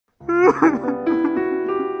The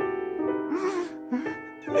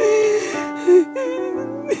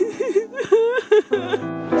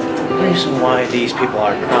reason why these people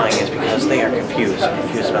are crying is because they are confused.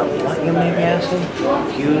 Confused about what, you may be asking?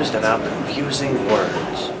 Confused about confusing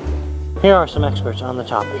words. Here are some experts on the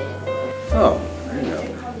topic. Oh, I know.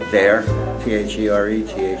 There, T-H-E-R-E,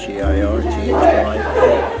 T-H-E-I-R, T-H-Y,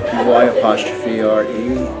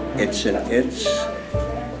 Y''R-E, it's and it's,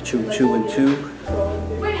 two and two.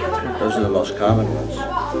 Those are the most common ones.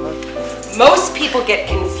 Most people get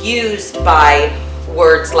confused by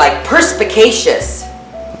words like perspicacious,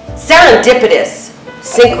 serendipitous,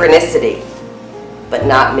 synchronicity, but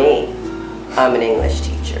not me. I'm an English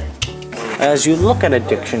teacher. As you look at a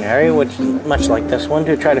dictionary, which much like this one,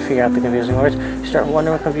 to try to figure out the confusing words, you start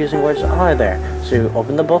wondering what confusing words are there. So you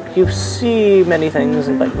open the book, you see many things,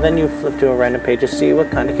 but then you flip to a random page to see what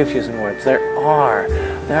kind of confusing words there are.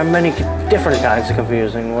 There are many different kinds of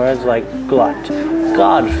confusing words like glut,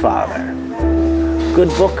 godfather, good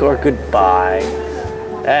book or goodbye,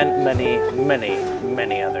 and many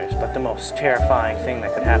others. But the most terrifying thing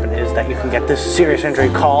that could happen is that you can get this serious injury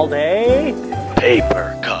called a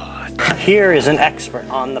paper cut. Here is an expert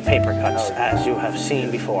on the paper cuts, as you have seen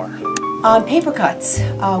before. Paper cuts,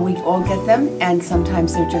 we all get them, and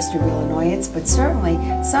sometimes they're just a real annoyance, but certainly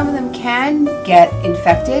some of them can get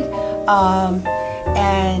infected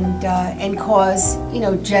and cause,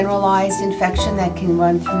 generalized infection that can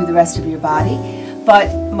run through the rest of your body.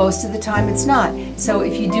 But most of the time it's not. So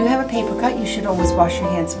if you do have a paper cut, you should always wash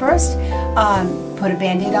your hands first. Put a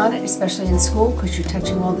Band-Aid on it, especially in school, because you're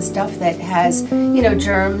touching all the stuff that has,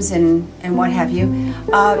 germs and what have you.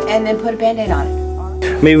 And then put a Band-Aid on it.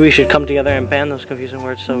 Maybe we should come together and ban those confusing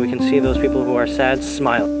words so we can see those people who are sad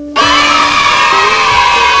smile.